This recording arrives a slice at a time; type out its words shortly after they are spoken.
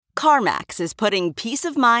CarMax is putting peace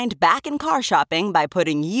of mind back in car shopping by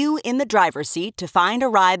putting you in the driver's seat to find a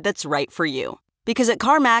ride that's right for you. Because at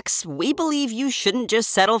CarMax, we believe you shouldn't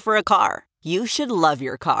just settle for a car. You should love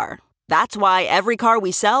your car. That's why every car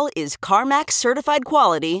we sell is CarMax certified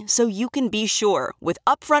quality, so you can be sure with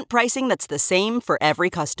upfront pricing that's the same for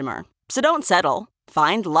every customer. So don't settle.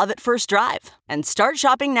 Find love at first drive and start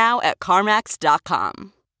shopping now at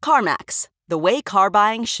CarMax.com. CarMax, the way car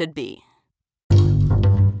buying should be.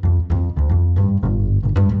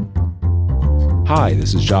 Hi,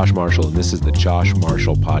 this is Josh Marshall, and this is the Josh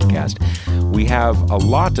Marshall Podcast. We have a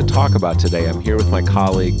lot to talk about today. I'm here with my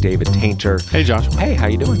colleague, David Tainter. Hey, Josh. Hey, how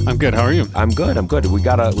you doing? I'm good. How are you? I'm good. We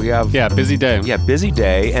have... Yeah, busy day. Yeah, busy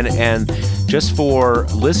day. And just for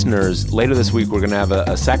listeners, later this week, we're going to have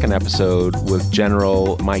a second episode with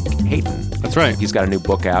General Mike Hayden. That's right. He's got a new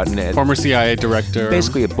book out. And former CIA director.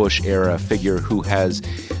 Basically a Bush-era figure who has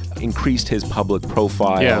increased his public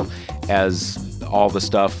profile as all the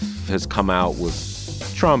stuff has come out with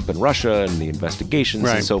Trump and Russia and the investigations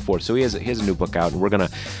and so forth. So he has a new book out, and we're going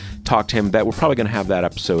to talk to him. We're probably going to have that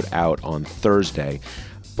episode out on Thursday.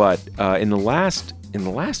 But in the last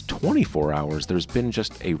 24 hours, there's been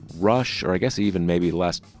just a rush, or I guess even maybe the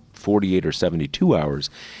last 48 or 72 hours,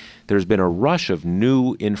 there's been a rush of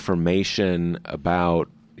new information about,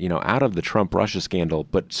 out of the Trump-Russia scandal,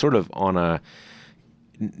 but sort of on a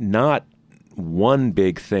not one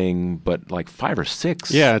big thing, but like 5 or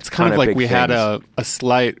 6. Yeah, it's kind of like we had a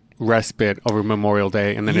slight respite over Memorial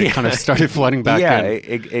Day, and then it kind of started flooding back in. Yeah,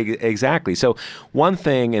 exactly. So one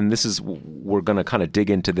thing, and we're going to kind of dig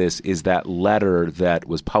into this, is that letter that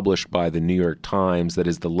was published by the New York Times, that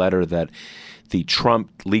is the letter that the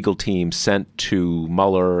Trump legal team sent to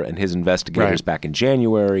Mueller and his investigators back in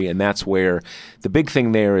January, and that's where the big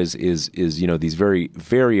thing there is these very,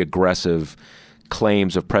 very aggressive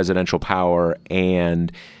claims of presidential power,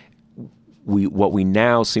 and what we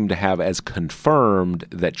now seem to have as confirmed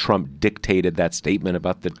that Trump dictated that statement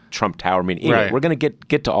about the Trump Tower. I mean, we're going to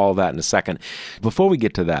get to all that in a second. Before we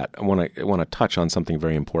get to that, I want to touch on something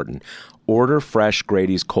very important. Order fresh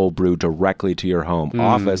Grady's cold brew directly to your home,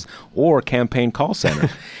 office, or campaign call center.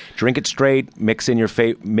 Drink it straight, mix in your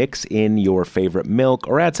favorite milk,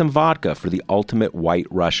 or add some vodka for the ultimate White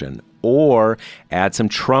Russian. Or add some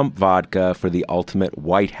Trump vodka for the ultimate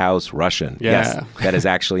White House Russian. Yeah. Yes, that is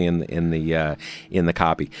actually in the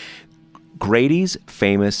copy. Grady's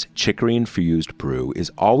famous chicory-infused brew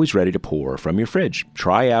is always ready to pour from your fridge.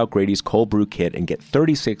 Try out Grady's cold brew kit and get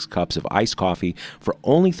 36 cups of iced coffee for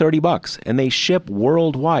only $30, and they ship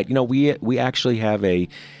worldwide. We actually have a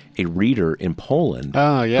reader in Poland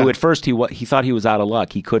who at first he thought he was out of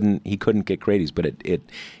luck. He couldn't get Grady's, but it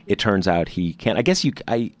turns out he can. I guess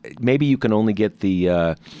maybe you can only get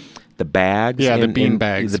the bags. Yeah, the bean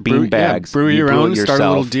bags. The bean bags. Brew your own. Start a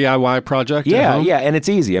little DIY project. Yeah, and it's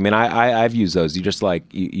easy. I mean, I've used those. You just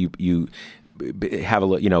you have a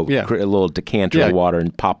little decanter of water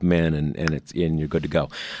and pop them in, and you're good to go.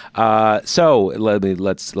 So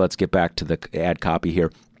let's get back to the ad copy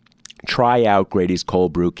here. Try out Grady's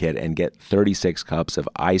cold brew kit and get 36 cups of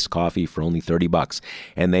iced coffee for only $30,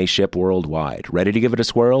 and they ship worldwide. Ready to give it a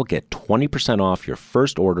swirl? Get 20% off your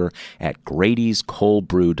first order at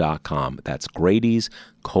Grady'sColdBrew.com. That's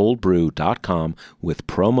Grady'sColdBrew.com with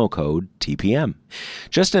promo code TPM.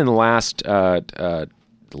 Just in the last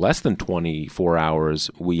less than 24 hours,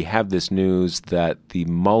 we have this news that the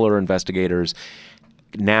Mueller investigators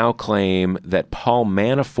now claim that Paul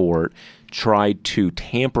Manafort tried to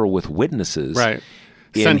tamper with witnesses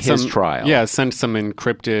in his trial. Yeah, sent some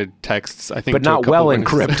encrypted texts, I think. But not well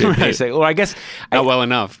encrypted, basically. Well, I guess... Not well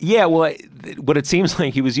enough. Yeah, well, but it seems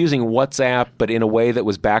like he was using WhatsApp, but in a way that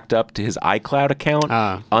was backed up to his iCloud account,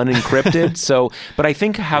 unencrypted. So, but I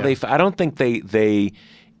think I don't think they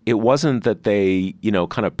it wasn't that they,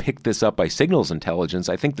 kind of picked this up by signals intelligence.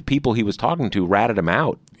 I think the people he was talking to ratted him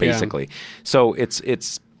out, basically. Yeah. So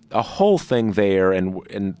it's a whole thing there,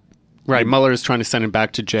 and right, Mueller is trying to send him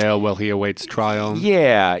back to jail while he awaits trial.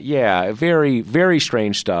 Yeah, very, very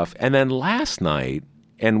strange stuff. And then last night,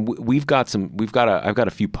 and I've got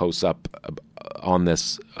a few posts up on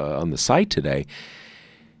this on the site today.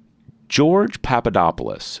 George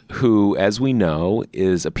Papadopoulos, who, as we know,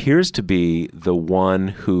 appears to be the one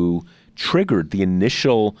who triggered the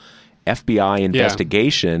initial FBI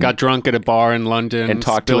investigation. Got drunk at a bar in London and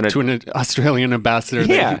talked to an Australian ambassador.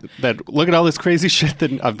 That look at all this crazy shit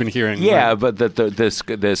that I've been hearing. Yeah, but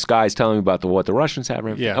this guy's telling me about what the Russians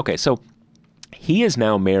have. Yeah. Okay, so he is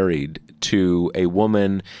now married to a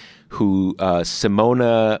woman who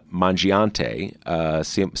Simona Mangiante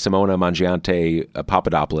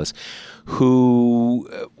Papadopoulos, who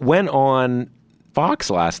went on Fox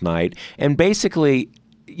last night, and basically,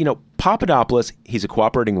 Papadopoulos, he's a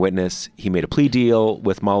cooperating witness. He made a plea deal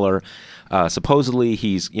with Mueller. Supposedly,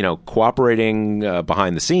 he's cooperating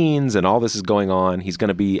behind the scenes, and all this is going on. He's going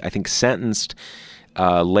to be, I think, sentenced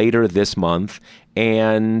later this month,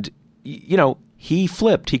 and he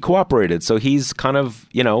flipped. He cooperated, so he's kind of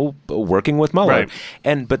working with Mueller.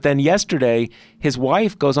 Right. But then yesterday, his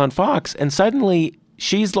wife goes on Fox, and suddenly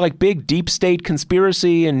she's like big deep state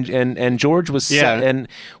conspiracy, and George was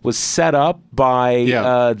set up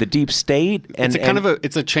by the deep state. And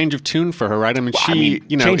it's a change of tune for her, right? I mean,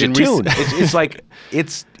 change of tune. It's like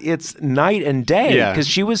it's night and day, because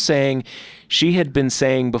she had been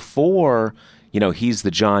saying before, he's the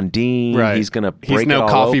John Dean. Right. He's going to break He's no it all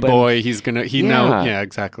coffee open. boy.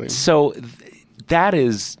 Exactly. So that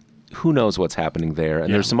is, who knows what's happening there.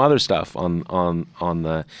 And there's some other stuff on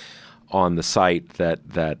the site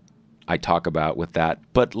that I talk about with that.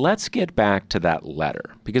 But let's get back to that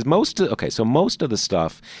letter, because most of the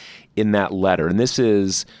stuff in that letter, and this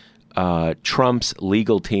is Trump's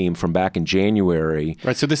legal team from back in January.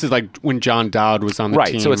 Right. So this is like when John Dowd was on the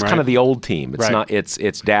team. Right. So it's kind of the old team. It's not. It's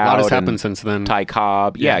Dowd. A lot has happened since then. Ty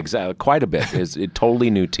Cobb. Yeah, exactly. Quite a bit. It's a totally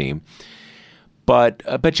new team. But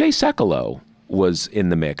Jay Sekulow was in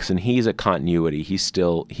the mix, and he's a continuity. He's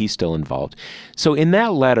still involved. So in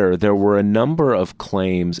that letter, there were a number of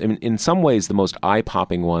claims. In some ways, the most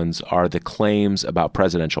eye-popping ones are the claims about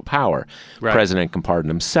presidential power. Right. President can pardon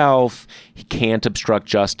himself. He can't obstruct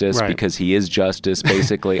justice because he is justice,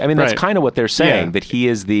 basically. I mean, that's kind of what they're saying, that he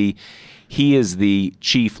is the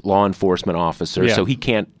chief law enforcement officer, so he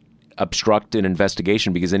can't obstruct an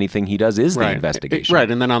investigation because anything he does is the investigation. Right.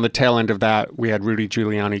 And then on the tail end of that, we had Rudy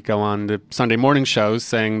Giuliani go on the Sunday morning shows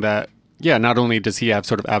saying that, not only does he have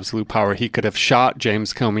sort of absolute power, he could have shot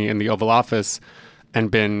James Comey in the Oval Office and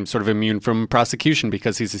been sort of immune from prosecution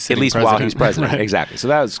because he's a sitting president. At least while he's president. Right. Exactly. So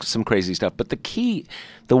that was some crazy stuff. But the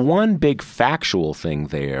one big factual thing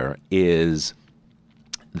there is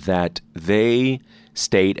that they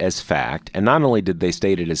state as fact, and not only did they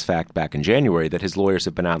state it as fact back in January, that his lawyers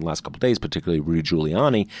have been out in the last couple of days, particularly Rudy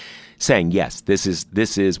Giuliani, saying, yes, this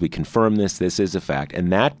is, we confirm this is a fact, and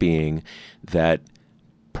that being that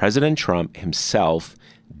President Trump himself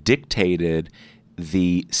dictated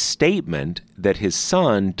the statement that his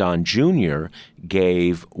son, Don Jr.,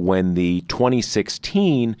 gave when the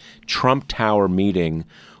 2016 Trump Tower meeting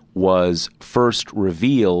was first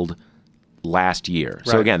revealed last year. Right.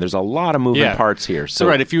 So again, there's a lot of moving parts here. So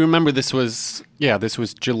right, if you remember, this was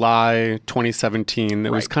July 2017.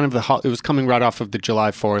 It was kind of it was coming right off of the July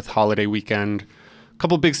 4th holiday weekend. A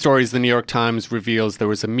couple big stories. The New York Times reveals there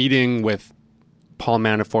was a meeting with Paul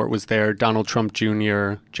Manafort was there, Donald Trump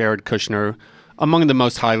Jr., Jared Kushner, among the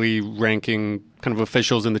most highly ranking kind of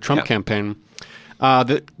officials in the Trump campaign.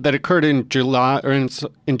 That occurred in June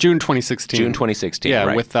 2016. June 2016,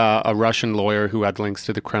 right. With a Russian lawyer who had links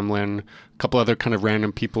to the Kremlin. A couple other kind of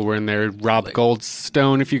random people were in there. Rob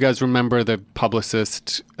Goldstone, if you guys remember, the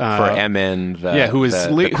publicist for MN, the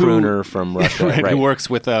crooner from Russia, right, who works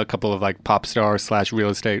with a couple of like pop stars / real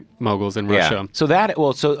estate moguls in Russia. So that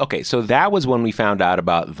was when we found out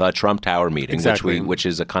about the Trump Tower meeting, which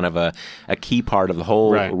is a kind of a key part of the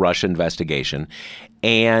whole Russia investigation,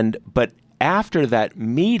 but after that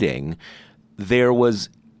meeting,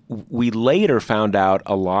 we later found out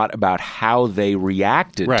a lot about how they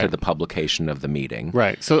reacted to the publication of the meeting.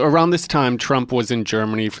 Right. So around this time, Trump was in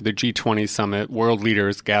Germany for the G20 summit, world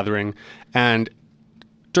leaders gathering. And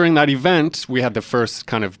during that event, we had the first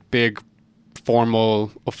kind of big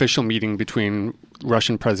formal official meeting between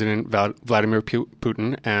Russian President Vladimir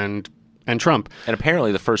Putin and Trump. And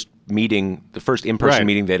apparently the first in-person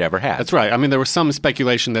meeting they'd ever had. That's right. I mean, there was some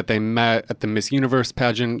speculation that they met at the Miss Universe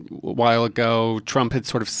pageant a while ago. Trump had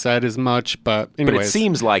sort of said as much, but anyways. But it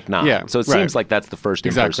seems like not. Yeah, so it seems like that's the first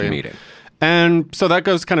in-person meeting. And so that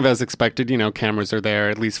goes kind of as expected. Cameras are there,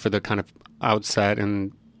 at least for the kind of outset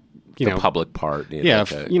and, the public part.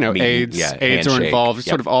 Aides are involved.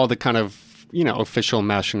 Sort of all the kind of, official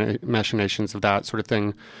machinations of that sort of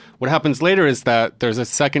thing. What happens later is that there's a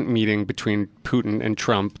second meeting between Putin and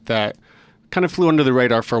Trump that kind of flew under the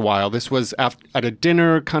radar for a while. This was at a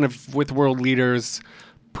dinner kind of with world leaders.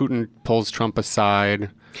 Putin pulls Trump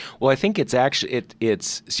aside. Well, I think it's actually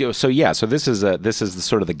So this is the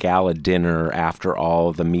sort of the gala dinner after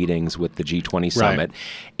all the meetings with the G20 summit,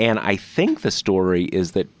 and I think the story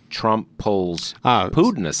is that Trump pulls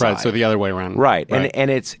Putin aside. Right, so the other way around. Right.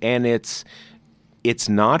 It's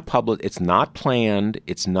not public. It's not planned.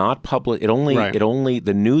 It's not public.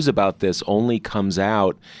 The news about this only comes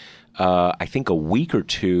out I think a week or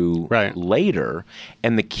two later.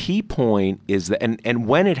 And the key point is that, and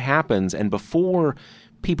when it happens, and before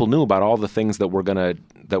people knew about all the things that we're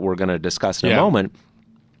gonna discuss in a moment,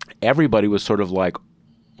 everybody was sort of like,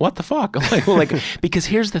 what the fuck? Because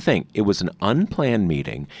here's the thing. It was an unplanned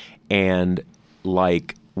meeting, and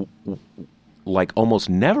like almost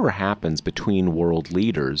never happens between world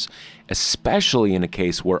leaders, especially in a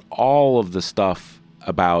case where all of the stuff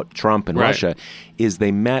about Trump and Russia is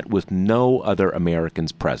they met with no other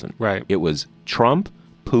Americans present. Right. It was Trump,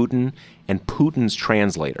 Putin, and Putin's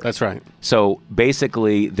translator. That's right. So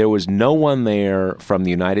basically, there was no one there from the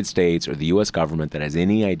United States or the U.S. government that has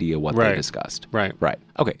any idea what they discussed. Right.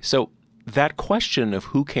 Okay, so that question of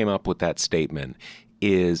who came up with that statement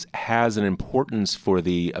has an importance for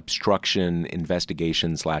the obstruction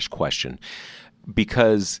investigation / question,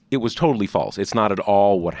 because it was totally false. It's not at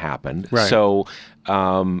all what happened. Right. So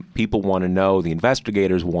people want to know, the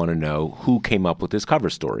investigators want to know who came up with this cover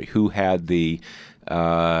story, who had the,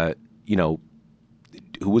 who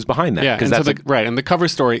was behind that. Yeah, and the cover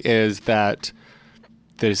story is that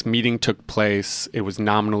this meeting took place. It was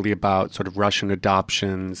nominally about sort of Russian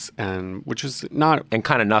adoptions, and which was not, and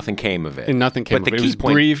kind of nothing came of it. And nothing came of it. It was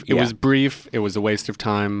brief. It was brief. It was a waste of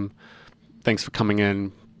time. Thanks for coming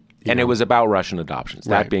in. And it was about Russian adoptions.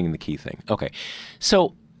 That being the key thing. Okay,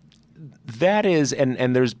 so that is,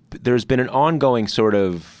 and there's been an ongoing sort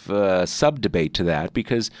of sub-debate to that,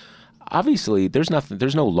 because obviously there's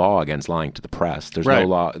no law against lying to the press. There's no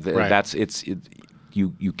law.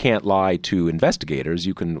 You can't lie to investigators.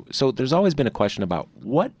 You can. So there's always been a question about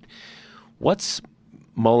what's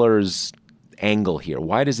Mueller's angle here.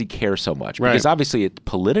 Why does he care so much? Because obviously,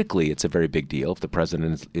 politically, it's a very big deal if the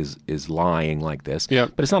president is lying like this.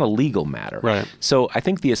 Yep. But it's not a legal matter. Right. So I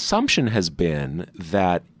think the assumption has been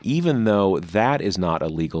that even though that is not a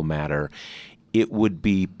legal matter, it would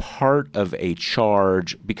be part of a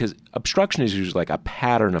charge, because obstruction is usually like a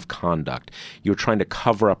pattern of conduct. You're trying to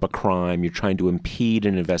cover up a crime. You're trying to impede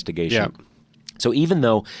an investigation. Yeah. So even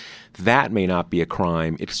though that may not be a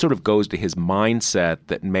crime, it sort of goes to his mindset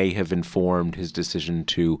that may have informed his decision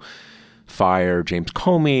to fire James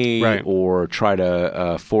Comey or try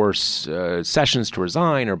to force Sessions to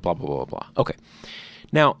resign or blah, blah, blah, blah. Okay.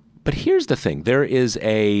 Now, but here's the thing. There is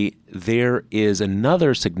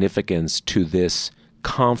another significance to this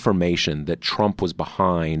confirmation that Trump was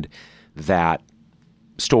behind that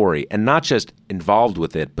story, and not just involved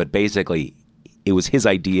with it, but basically it was his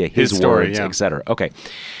idea, his story, words, et cetera. Okay.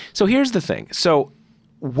 So here's the thing. So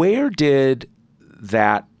where did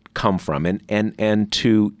that come from? And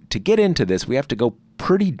to get into this, we have to go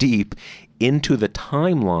pretty deep into the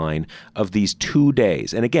timeline of these 2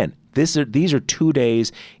 days. And again, these are 2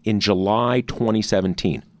 days in July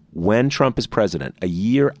 2017, when Trump is president, a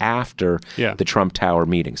year after the Trump Tower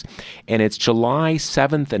meetings. And it's July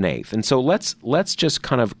 7th and 8th. And so let's just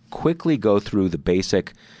kind of quickly go through the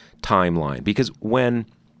basic timeline, because when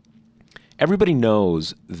everybody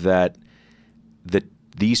knows that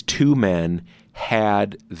these two men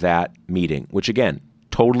had that meeting, which again,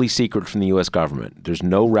 totally secret from the U.S. government. There's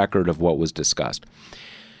no record of what was discussed.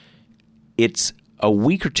 It's a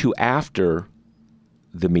week or two after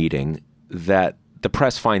the meeting that the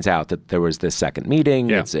press finds out that there was this second meeting.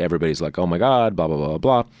 Yeah. Everybody's like, oh my God, blah, blah, blah,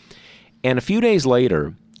 blah. And a few days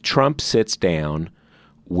later, Trump sits down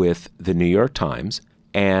with the New York Times,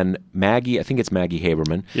 and Maggie, I think it's Maggie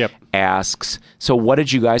Haberman, asks, so what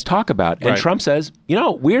did you guys talk about? And Trump says,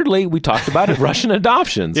 weirdly, we talked about it, Russian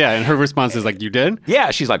adoptions. Yeah, and her response is like, you did?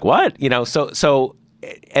 Yeah, she's like, what? So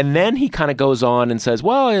and then he kind of goes on and says,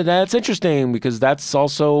 well, that's interesting because that's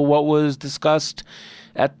also what was discussed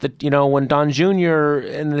at the, when Don Jr.,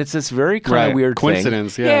 and it's this very kind of weird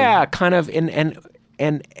coincidence, thing. Yeah, kind of,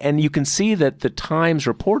 and you can see that the Times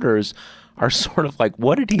reporters are sort of like,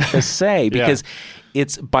 what did he just say? Because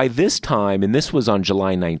it's by this time, and this was on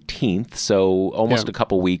July 19th, so almost a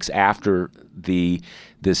couple weeks after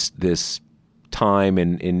this time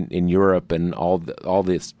in Europe and all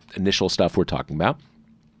this initial stuff we're talking about.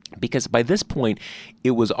 Because by this point,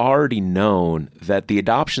 it was already known that the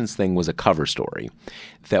adoptions thing was a cover story,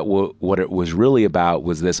 that what it was really about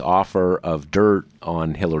was this offer of dirt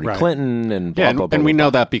on Hillary Clinton and blah, blah, blah. And we blah. know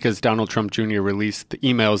that because Donald Trump Jr. released the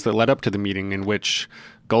emails that led up to the meeting in which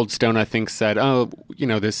Goldstone, I think, said,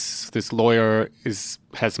 this lawyer has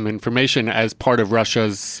some information as part of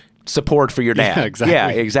Russia's support for your dad. Yeah, exactly. Yeah,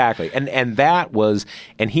 exactly. And that was,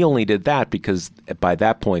 and he only did that because by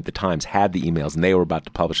that point the Times had the emails and they were about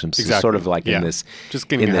to publish them. So sort of like in this, just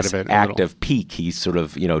getting ahead of it active peak, he sort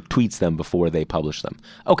of tweets them before they publish them.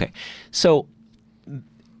 Okay, so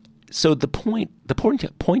So the point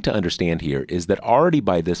to understand here is that already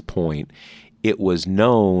by this point, it was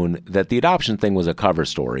known that the adoption thing was a cover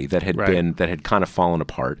story that had had kind of fallen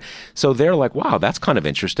apart. So they're like, wow, that's kind of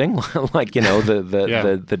interesting. Like,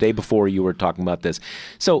 the day before you were talking about this.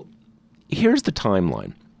 So here's the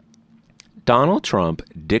timeline. Donald Trump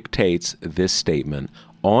dictates this statement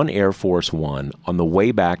on Air Force One on the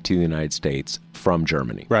way back to the United States from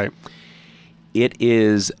Germany. Right. It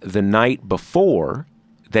is the night before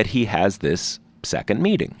that he has this second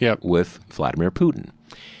meeting with Vladimir Putin.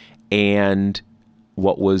 And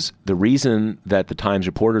what was the reason that the Times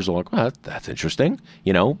reporters were like, well, that's interesting.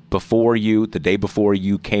 The day before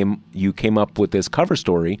you came up with this cover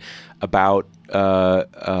story about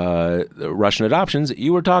Russian adoptions,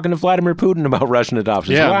 you were talking to Vladimir Putin about Russian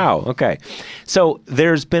adoptions. Yeah. Wow. Okay. So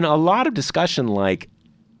there's been a lot of discussion like,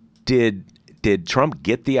 did Trump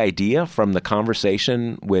get the idea from the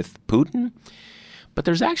conversation with Putin? But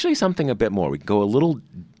there's actually something a bit more. We can go a little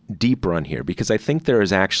deeper on here because I think there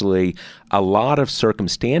is actually a lot of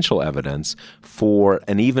circumstantial evidence for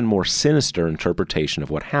an even more sinister interpretation of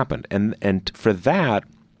what happened. And for that,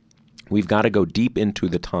 we've got to go deep into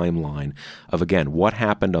the timeline of, again, what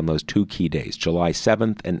happened on those two key days, July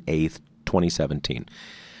 7th and 8th, 2017.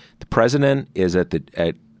 The president is at the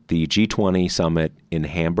G20 summit in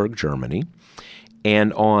Hamburg, Germany.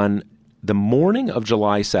 And on the morning of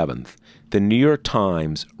July 7th, the New York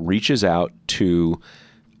Times reaches out to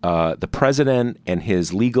the president and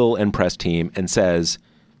his legal and press team and says,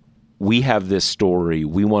 we have this story.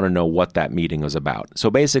 We want to know what that meeting was about. So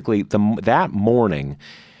basically, that morning,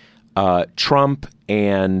 Trump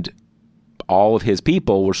and all of his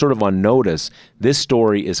people were sort of on notice. This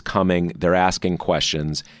story is coming. They're asking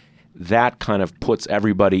questions. That kind of puts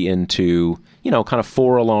everybody into, kind of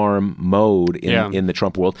four-alarm mode in the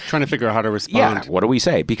Trump world. Trying to figure out how to respond. Yeah, what do we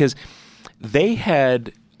say? Because they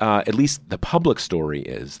had, at least the public story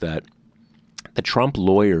is that the Trump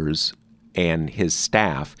lawyers and his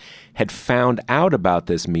staff had found out about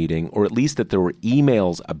this meeting, or at least that there were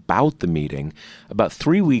emails about the meeting about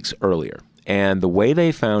 3 weeks earlier. And the way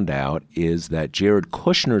they found out is that Jared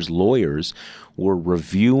Kushner's lawyers were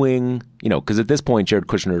reviewing, because at this point Jared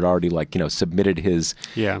Kushner had already submitted his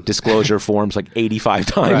disclosure forms 85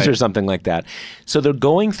 times or something like that. So they're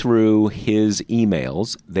going through his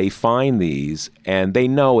emails. They find these and they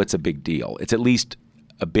know it's a big deal. It's at least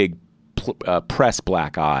a big press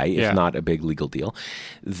black eye, if not a big legal deal.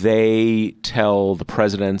 They tell the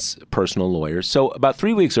president's personal lawyers. So about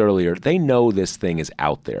 3 weeks earlier, they know this thing is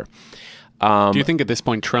out there. Do you think at this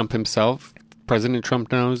point Trump himself, President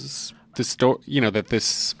Trump, knows the story? That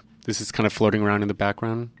this is kind of floating around in the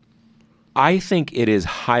background? I think it is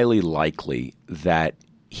highly likely that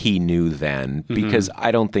he knew then, because I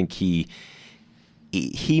don't think he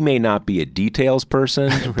may not be a details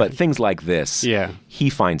person, but things like this, he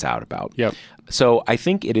finds out about. Yep. So I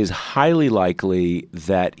think it is highly likely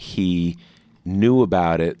that he knew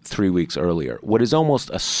about it 3 weeks earlier. What is almost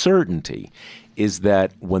a certainty is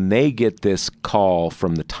that when they get this call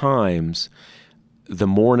from the Times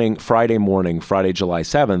Friday morning, Friday, July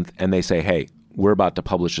 7th, and they say, hey, we're about to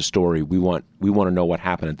publish a story. We want to know what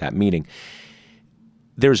happened at that meeting.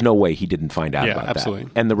 There's no way he didn't find out about absolutely.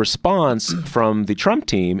 that. And the response from the Trump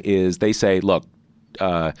team is they say, look,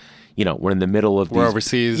 we're in the middle of we're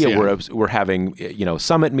overseas. Yeah, we're having,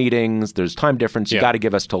 summit meetings. There's time difference. You got to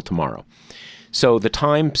give us till tomorrow. So the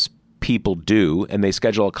Times people do, and they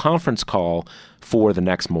schedule a conference call for the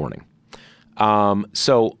next morning.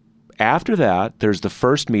 So after that, there's the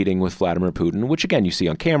first meeting with Vladimir Putin, which again you see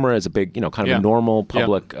on camera as a big, kind of a normal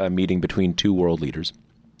public meeting between two world leaders.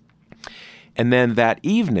 And then that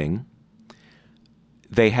evening,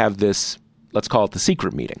 they have this, let's call it the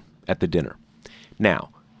secret meeting at the dinner. Now,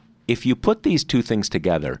 if you put these two things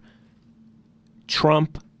together,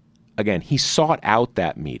 Trump, again, he sought out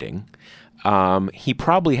that meeting. He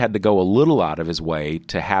probably had to go a little out of his way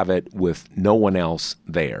to have it with no one else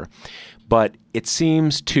there. But it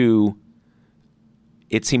seems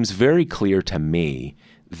very clear to me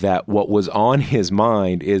that what was on his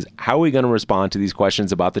mind is, how are we going to respond to these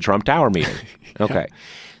questions about the Trump Tower meeting? Okay.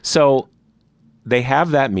 So they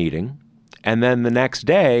have that meeting, and then the next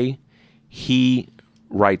day he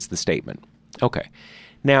writes the statement. Okay.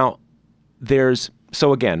 Now,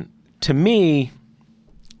 so again, to me,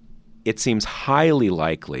 it seems highly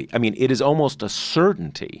likely, it is almost a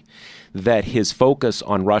certainty that his focus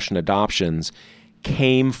on Russian adoptions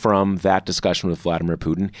came from that discussion with Vladimir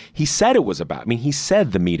Putin. He said it was about, he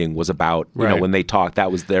said the meeting was about, when they talked,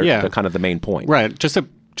 that was the kind of the main point. Right. Just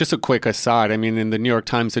a quick aside. In the New York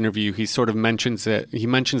Times interview, he sort of mentions it. He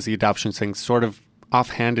mentions the adoption thing sort of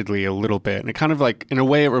offhandedly a little bit. And it kind of like, in a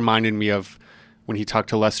way, it reminded me of when he talked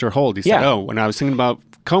to Lester Holt. He said, when I was thinking about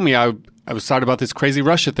Comey, I was thought about this crazy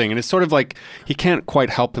Russia thing. And it's sort of like he can't quite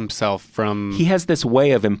help himself from... He has this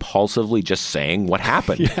way of impulsively just saying what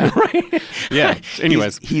happened. Right? Yeah.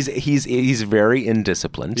 Anyways. He's very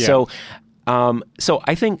indisciplined. Yeah. So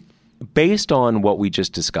I think based on what we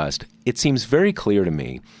just discussed, it seems very clear to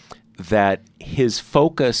me that his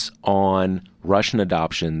focus on Russian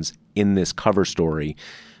adoptions in this cover story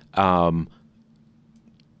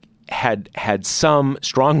had some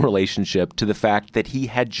strong relationship to the fact that he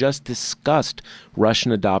had just discussed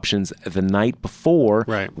Russian adoptions the night before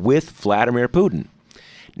with Vladimir Putin.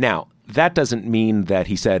 Now, that doesn't mean that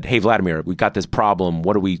he said, "Hey, Vladimir, we got this problem.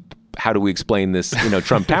 How do we explain this,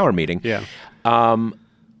 Trump Tower meeting?" Yeah.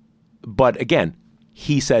 But again,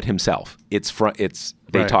 he said himself,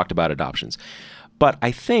 they talked about adoptions. But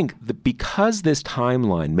I think that because this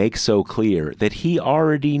timeline makes so clear that he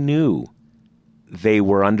already knew they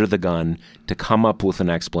were under the gun to come up with an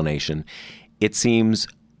explanation, it seems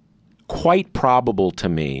quite probable to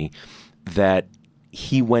me that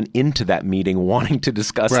he went into that meeting wanting to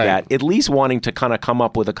discuss that, at least wanting to kind of come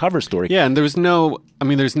up with a cover story. Yeah, and there's no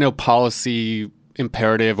policy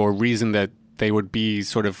imperative or reason that they would be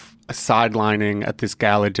sort of sidelining at this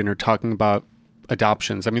gala dinner talking about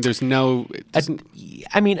adoptions. I mean, there's no...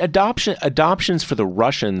 adoptions for the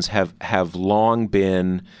Russians have long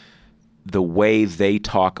been the way they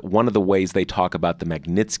talk, one of the ways they talk about the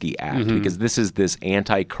Magnitsky Act, because this is this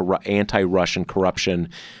anti-Russian corruption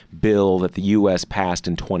bill that the U.S. passed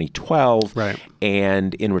in 2012. Right.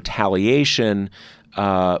 And in retaliation,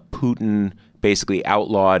 Putin basically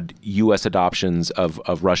outlawed U.S. adoptions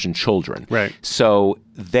of Russian children. Right. So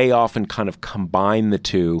they often kind of combine the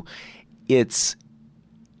two. It's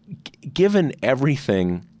given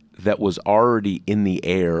everything that was already in the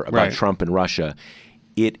air about Trump and Russia,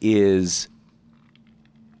 it's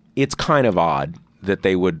kind of odd that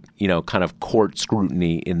they would, kind of court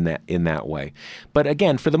scrutiny in that way. But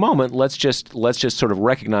again, for the moment, let's just sort of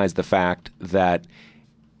recognize the fact that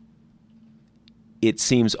it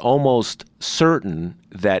seems almost certain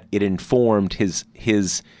that it informed his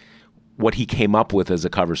what he came up with as a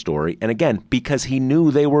cover story. And again, because he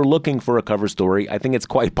knew they were looking for a cover story, I think it's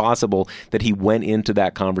quite possible that he went into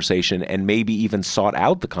that conversation and maybe even sought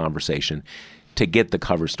out the conversation to get the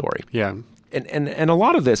cover story. Yeah. And a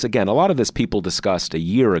lot of this people discussed a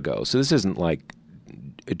year ago. So this isn't like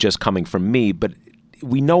just coming from me, but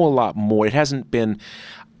we know a lot more. It hasn't been,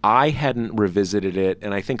 I hadn't revisited it,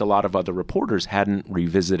 and I think a lot of other reporters hadn't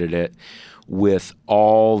revisited it with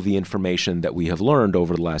all the information that we have learned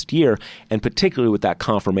over the last year, and particularly with that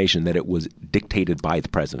confirmation that it was dictated by the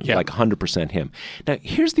president, like 100% him. Now,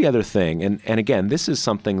 here's the other thing, and again, this is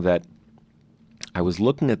something that I was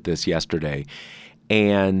looking at this yesterday,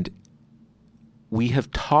 and we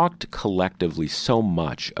have talked collectively so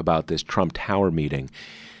much about this Trump Tower meeting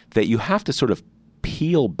that you have to sort of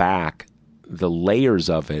peel back the layers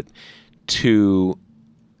of it to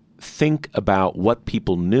think about what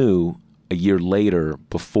people knew a year later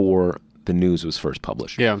before the news was first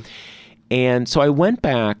published. Yeah. And so I went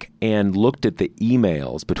back and looked at the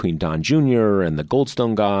emails between Don Jr. and the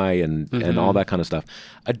Goldstone guy and all that kind of stuff.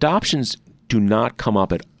 Adoptions do not come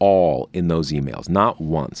up at all in those emails, not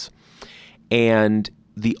once. And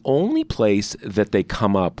the only place that they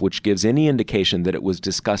come up, which gives any indication that it was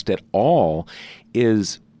discussed at all,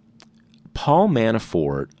 is Paul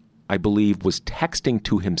Manafort, I believe, was texting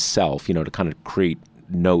to himself, to kind of create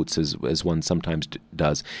notes as one sometimes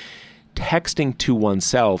does, texting to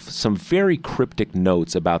oneself some very cryptic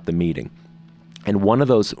notes about the meeting. And one of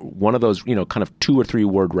those, kind of 2 or 3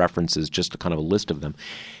 word references, just a kind of a list of them.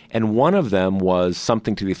 And one of them was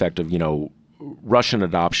something to the effect of, Russian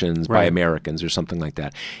adoptions by Americans or something like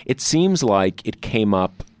that. It seems like it came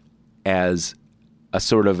up as a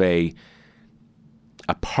sort of a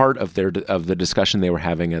part of the discussion they were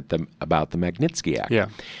having about the Magnitsky Act. Yeah.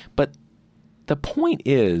 But the point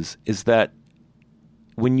is that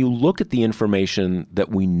when you look at the information that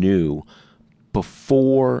we knew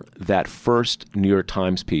before that first New York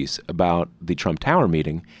Times piece about the Trump Tower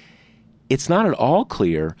meeting, it's not at all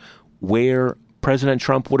clear where President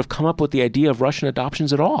Trump would have come up with the idea of Russian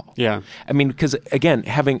adoptions at all. Yeah. I mean, because again,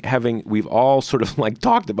 having we've all sort of like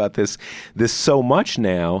talked about this so much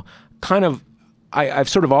now, kind of I've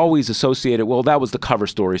sort of always associated, well, that was the cover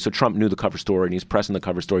story, so Trump knew the cover story and he's pressing the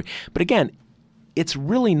cover story. But again, it's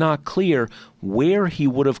really not clear where he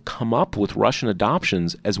would have come up with Russian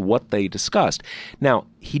adoptions as what they discussed. Now,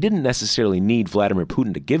 he didn't necessarily need Vladimir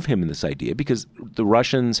Putin to give him this idea because the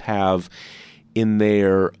Russians have in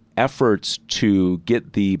their efforts to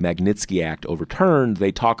get the Magnitsky Act overturned,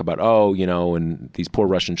 they talk about, and these poor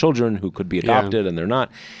Russian children who could be adopted and they're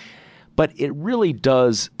not. But it really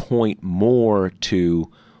does point more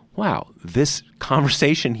to, wow, this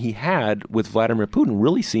conversation he had with Vladimir Putin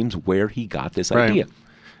really seems where he got this idea.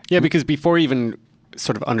 Yeah, because before even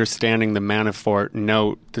sort of understanding the Manafort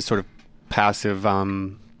note, the sort of passive,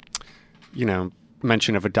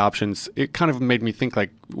 mention of adoptions, it kind of made me think,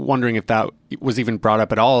 like, wondering if that was even brought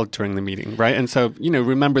up at all during the meeting, right? And so,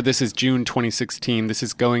 remember, this is June 2016. This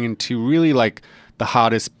is going into really, like, the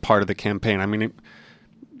hottest part of the campaign. I mean,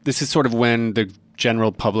 this is sort of when the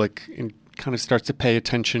general public kind of starts to pay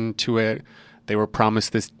attention to it. They were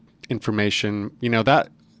promised this information.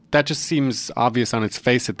 That just seems obvious on its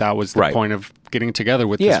face that was the point of getting together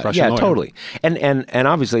with this Russian lawyer. Yeah, totally. And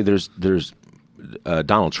obviously there's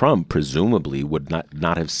Donald Trump presumably would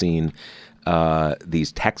not have seen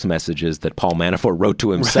these text messages that Paul Manafort wrote to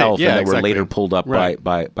himself and that were later pulled up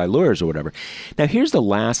by lawyers or whatever. Now, here's the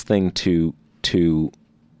last thing to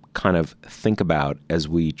kind of think about as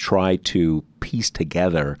we try to piece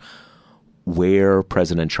together where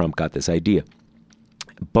President Trump got this idea.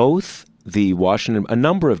 Both a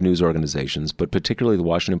number of news organizations, but particularly the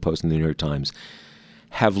Washington Post and the New York Times,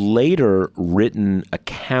 have later written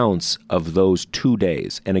accounts of those 2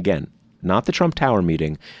 days. And again, not the Trump Tower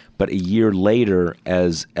meeting, but a year later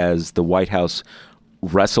as the White House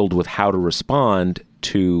wrestled with how to respond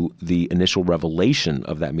to the initial revelation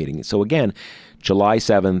of that meeting. So again, July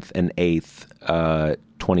 7th and 8th,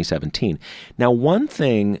 2017. Now, one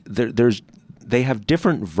thing, they have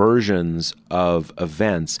different versions of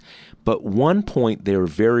events, but one point they're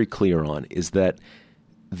very clear on is that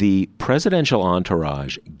the presidential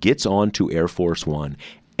entourage gets onto Air Force One,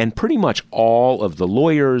 and pretty much all of the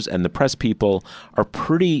lawyers and the press people are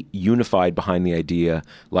pretty unified behind the idea,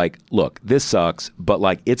 like, look, this sucks, but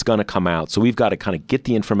like it's going to come out. So we've got to kind of get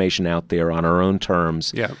the information out there on our own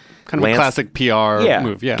terms. Yeah, kind of a classic PR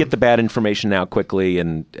move. Yeah, get the bad information out quickly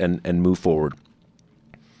and move forward.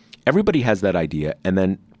 Everybody has that idea, and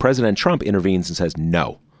then President Trump intervenes and says,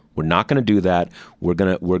 no, we're not going to do that. We're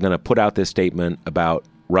gonna put out this statement about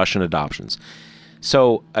Russian adoptions.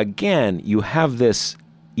 So again, you have this,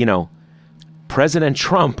 President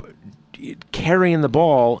Trump carrying the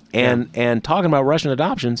ball and talking about Russian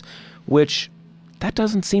adoptions, which that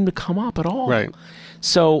doesn't seem to come up at all. Right.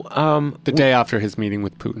 So the day after his meeting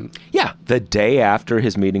with Putin. Yeah, the day after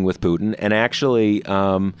his meeting with Putin, and actually,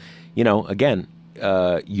 again,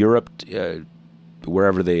 Europe,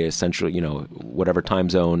 wherever they essentially, whatever time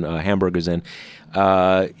zone Hamburg is in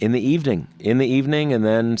the evening, and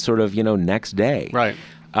then sort of, next day. Right.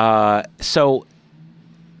 So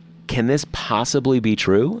can this possibly be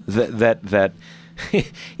true? That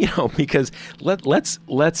because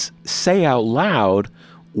let's say out loud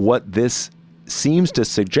what this seems to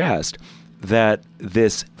suggest, that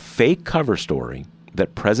this fake cover story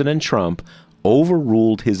that President Trump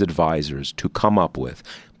overruled his advisors to come up with,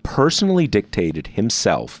 personally dictated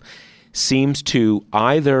himself, seems to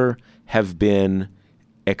either have been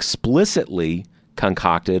explicitly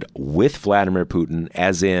concocted with Vladimir Putin,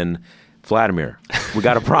 as in, Vladimir, we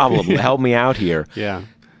got a problem. Help me out here. Yeah.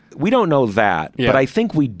 We don't know that, but I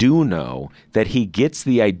think we do know that he gets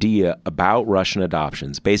the idea about Russian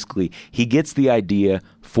adoptions. Basically, he gets the idea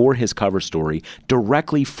for his cover story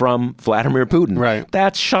directly from Vladimir Putin. Right.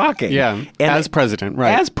 That's shocking. Yeah. And as president,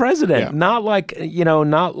 right. As president. Yeah. Not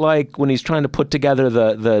like when he's trying to put together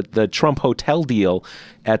the Trump hotel deal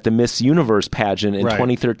at the Miss Universe pageant in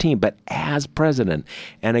 2013, but as president.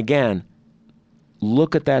 And again,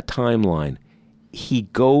 look at that timeline. He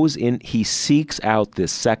goes in, he seeks out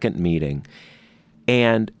this second meeting,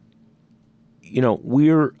 and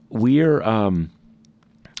we're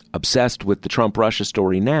obsessed with the Trump-Russia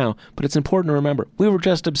story now, but it's important to remember we were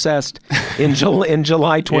just obsessed in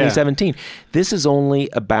July 2017. Yeah. This is only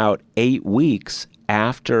about 8 weeks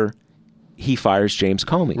after he fires James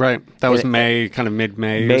Comey. Right. That was May, kind of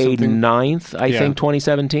mid-May. May 9th, I think,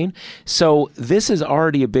 2017. So this is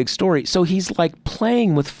already a big story. So he's like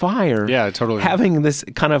playing with fire. Yeah, totally. Having this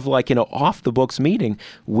kind of like, off the books meeting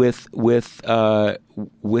with Vladimir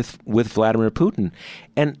Putin.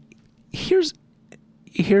 And here's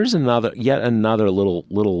yet another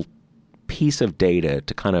little piece of data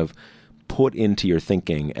to kind of put into your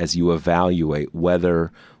thinking as you evaluate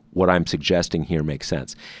whether what I'm suggesting here makes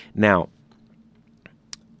sense. Now,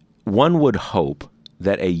 one would hope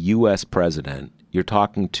that a U.S. president, you're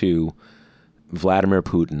talking to Vladimir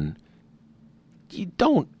Putin, you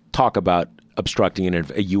don't talk about obstructing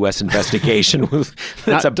a U.S. investigation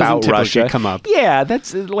that's about Russia. Come up. Yeah,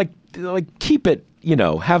 that's like keep it,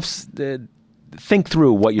 have think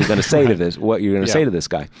through what you're going to say to this, what you're going to say to this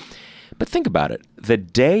guy. But think about it. The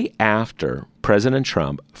day after President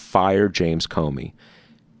Trump fired James Comey,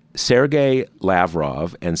 Sergei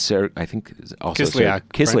Lavrov and I think also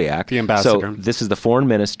Kislyak, right? The ambassador. So this is the foreign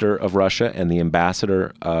minister of Russia and the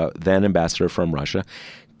ambassador, then ambassador from Russia,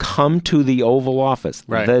 come to the Oval Office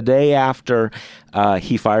the day after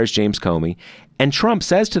he fires James Comey. And Trump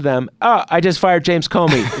says to them, I just fired James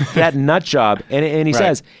Comey, that nut job. And he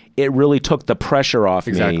says, it really took the pressure off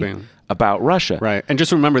me about Russia. Right. And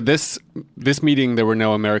just remember, this meeting, there were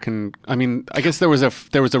no American, I mean, I guess there was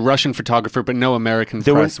a Russian photographer, but no American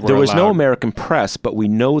press were allowed. There was no American press, but we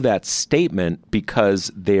know that statement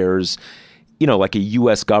because there's, like a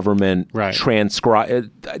U.S. government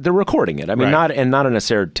transcribe. They're recording it. I mean, not in a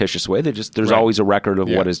surreptitious way. There's always a record of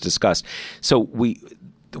what is discussed. So we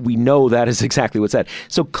know that is exactly what's said.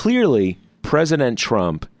 So clearly, President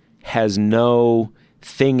Trump has no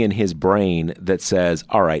thing in his brain that says,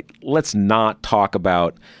 all right, let's not talk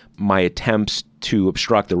about my attempts to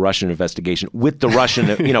obstruct the Russian investigation with the Russian,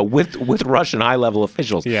 with Russian high-level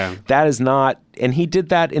officials. Yeah. That is not, and he did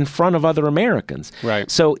that in front of other Americans. Right.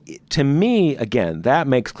 So to me, again, that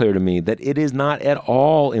makes clear to me that it is not at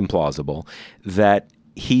all implausible that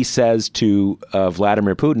he says to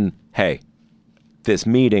Vladimir Putin, hey, this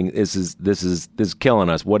meeting this is killing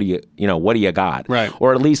us. What do you got? Right.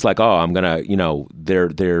 Or at least like, I'm gonna,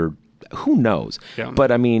 they're who knows? Yeah.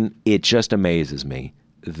 But I mean, it just amazes me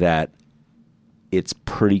that it's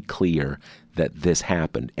pretty clear that this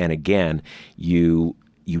happened. And again, you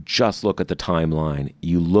just look at the timeline,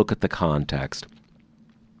 you look at the context.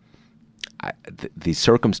 The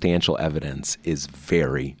circumstantial evidence is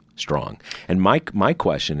very strong. And my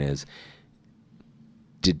question is,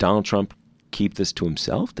 did Donald Trump keep this to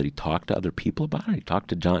himself? Did he talk to other people about it? He talked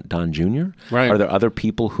to Don Jr.? Right. Are there other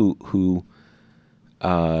people who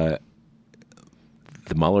the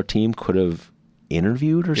Mueller team could have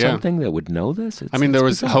interviewed or something that would know this? There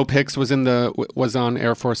was bizarre. Hope Hicks was on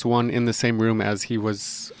Air Force One in the same room as he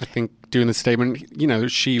was, I think, doing the statement.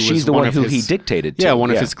 She's the one who he dictated to. Yeah,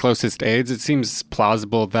 one of his closest aides. It seems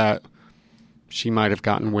plausible that she might have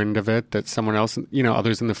gotten wind of it, that someone else,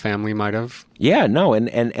 others in the family might have. Yeah, no,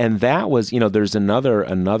 and that was, there's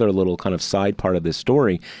another little kind of side part of this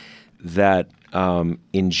story that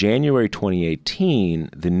in January 2018,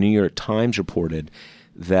 the New York Times reported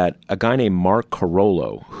that a guy named Mark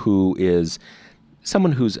Carollo, who is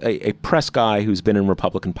someone who's a press guy who's been in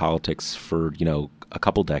Republican politics for, a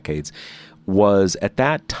couple decades, was at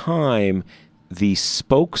that time the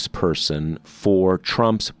spokesperson for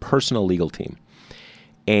Trump's personal legal team.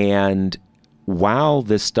 And while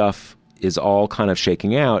this stuff is all kind of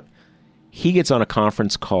shaking out, he gets on a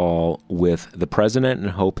conference call with the president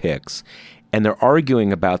and Hope Hicks, and they're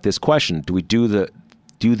arguing about this question. Do we do the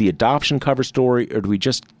adoption cover story, or do we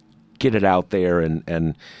just get it out there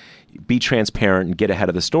and be transparent and get ahead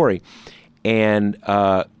of the story? And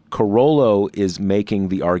Carollo is making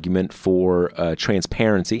the argument for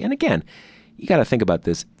transparency. And again, you got to think about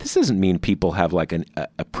this. This doesn't mean people have like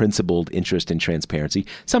a principled interest in transparency.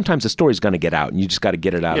 Sometimes the story's going to get out, and you just got to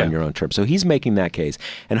get it out on your own terms. So he's making that case.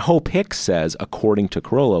 And Hope Hicks says, according to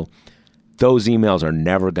Carollo, those emails are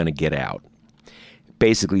never going to get out.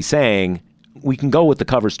 Basically saying, we can go with the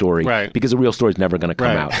cover story because the real story is never going to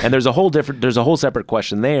come out. And there's a whole separate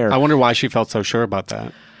question there. I wonder why she felt so sure about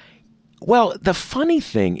that. Well, the funny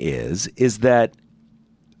thing is that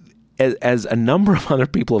as a number of other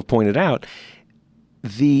people have pointed out,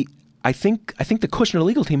 I think the Kushner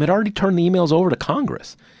legal team had already turned the emails over to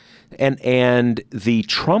Congress, and the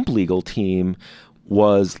Trump legal team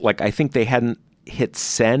was like, I think they hadn't hit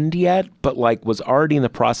send yet, but like was already in the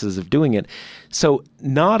process of doing it. So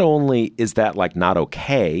not only is that like not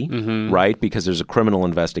okay, right? Because there's a criminal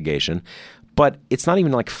investigation, but it's not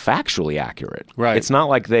even like factually accurate. Right. It's not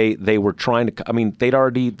like they were trying to, they'd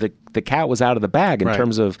already, the cat was out of the bag in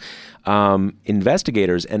terms of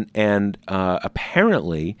investigators. And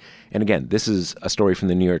apparently, and again, this is a story from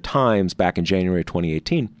the New York Times back in January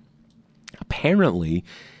 2018. Apparently,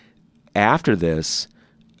 after this,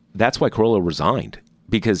 that's why Carollo resigned,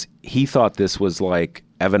 because he thought this was like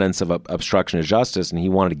evidence of obstruction of justice, and he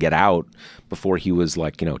wanted to get out before he was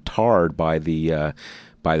like, tarred by the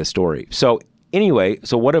story. So anyway,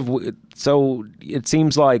 so it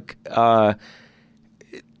seems like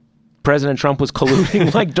President Trump was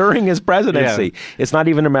colluding like during his presidency. It's not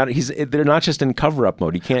even a matter. They're not just in cover-up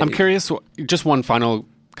mode. I'm curious. Just one final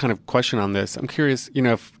kind of question on this. I'm curious.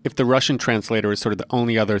 If the Russian translator is sort of the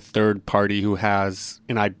only other third party who has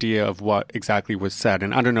an idea of what exactly was said,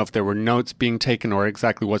 and I don't know if there were notes being taken or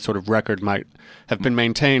exactly what sort of record might have been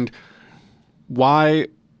maintained. Why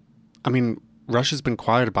Russia's been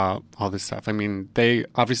quiet about all this stuff. I mean, they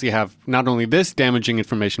obviously have not only this damaging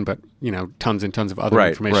information, but, tons and tons of other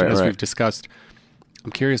information, as we've discussed.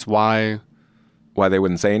 I'm curious why they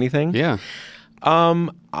wouldn't say anything? Yeah.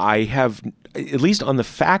 I have, at least on the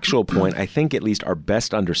factual point, I think at least our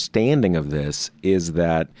best understanding of this is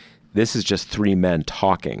that this is just three men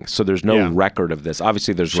talking. So there's no record of this.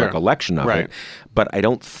 Obviously, there's recollection of it, but I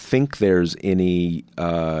don't think there's any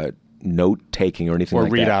note-taking or anything or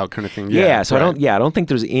like that. Or readout kind of thing. So I don't think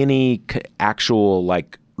there's any actual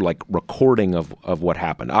like recording of what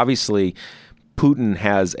happened. Obviously, Putin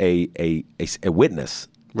has a witness,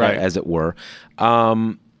 as it were.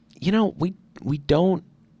 We don't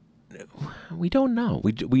know.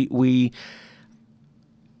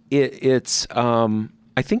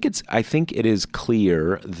 I think it is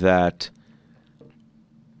clear that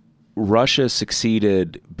Russia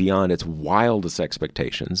succeeded beyond its wildest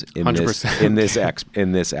expectations in 100%.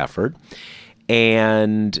 in this effort,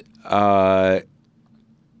 and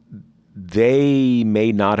they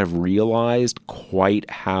may not have realized quite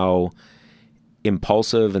how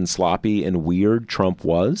impulsive and sloppy and weird Trump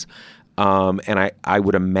was. And I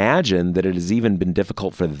would imagine that it has even been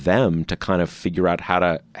difficult for them to kind of figure out how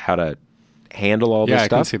to handle all this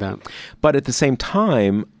stuff. Yeah, I can see that. But at the same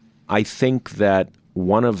time, I think that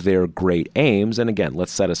one of their great aims, and again,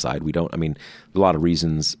 let's set aside, a lot of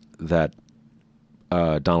reasons that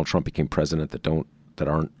Donald Trump became president that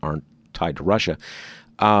aren't tied to Russia.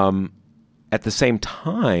 At the same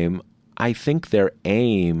time, I think their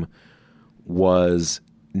aim was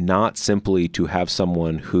not simply to have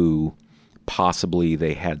someone who possibly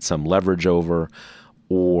they had some leverage over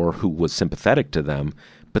or who was sympathetic to them,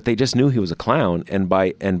 but they just knew he was a clown, and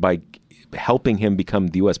by helping him become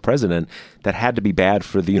the U.S. president, that had to be bad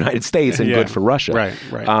for the United States and good for Russia. Right.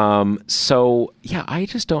 So I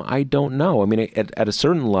don't know. I mean, at a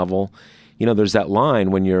certain level, there's that line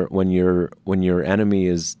when your enemy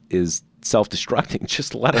is self-destructing,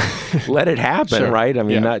 just let it happen, right? I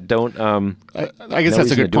mean, I guess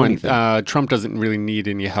that's a good point. Trump doesn't really need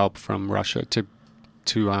any help from Russia to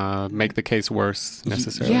make the case worse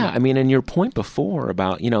necessarily. Yeah, I mean, and your point before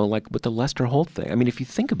about, like with the Lester Holt thing, I mean, if you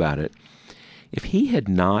think about it, if he had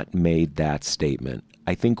not made that statement,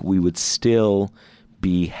 I think we would still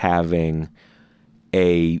be having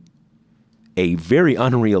a very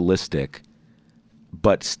unrealistic,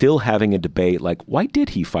 but still having a debate like, why did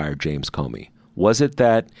he fire James Comey? Was it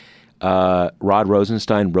that Rod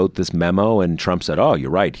Rosenstein wrote this memo and Trump said, oh, you're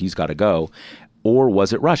right, he's got to go? Or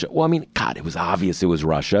was it Russia? Well, I mean, God, it was obvious it was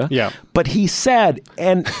Russia. Yeah. But he said,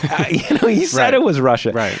 and he said it was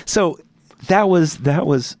Russia. Right. So that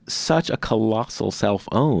was such a colossal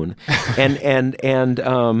self-own, and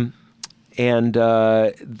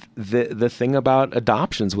the thing about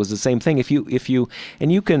adoptions was the same thing. If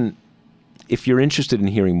you're interested in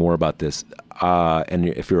hearing more about this, and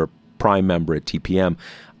if you're a Prime member at TPM,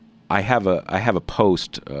 I have a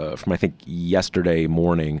post from I think yesterday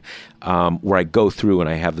morning where I go through and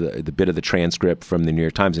I have the bit of the transcript from the New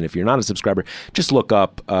York Times. And if you're not a subscriber, just look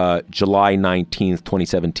up July 19th,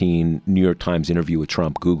 2017 New York Times interview with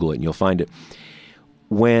Trump. Google it and you'll find it.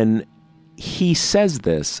 When he says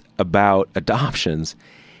this about adoptions,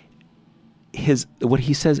 what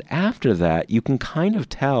he says after that, you can kind of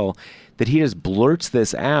tell that he just blurts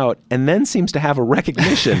this out and then seems to have a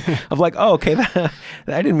recognition of like, oh, okay, I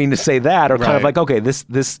didn't mean to say that, or kind of like, okay, this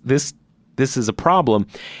is a problem,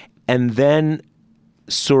 and then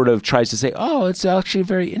sort of tries to say, oh, it's actually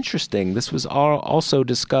very interesting. This was also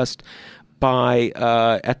discussed by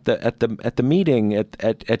at the meeting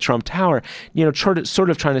at Trump Tower, sort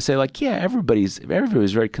of trying to say like, yeah, everybody's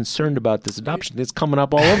very concerned about this adoption. It's coming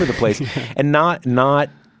up all over the place, and not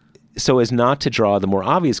so as not to draw the more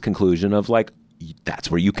obvious conclusion of like, that's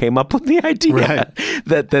where you came up with the idea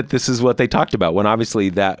that this is what they talked about. When obviously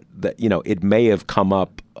that it may have come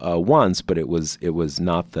up once, but it was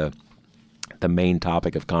not the main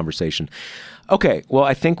topic of conversation. Okay, well,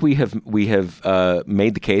 I think we have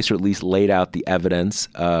made the case, or at least laid out the evidence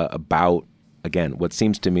about, again, what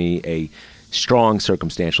seems to me a strong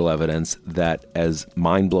circumstantial evidence that, as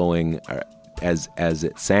mind-blowing as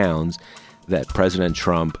it sounds, that President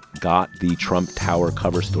Trump got the Trump Tower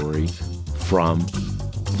cover story from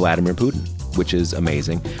Vladimir Putin, which is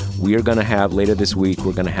amazing. We are going to have, later this week,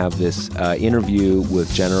 we're going to have this interview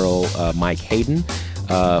with General Mike Hayden,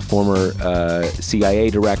 former CIA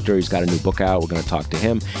director. He's got a new book out. We're going to talk to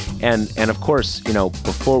him. And of course,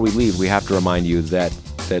 before we leave, we have to remind you that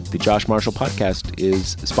the Josh Marshall podcast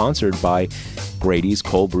is sponsored by Grady's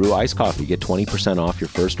Cold Brew Iced Coffee. Get 20% off your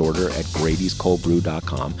first order at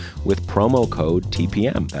Grady'sColdBrew.com with promo code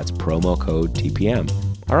TPM. That's promo code TPM.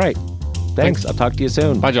 All right. Thanks. I'll talk to you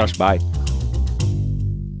soon. Bye, Josh. Bye.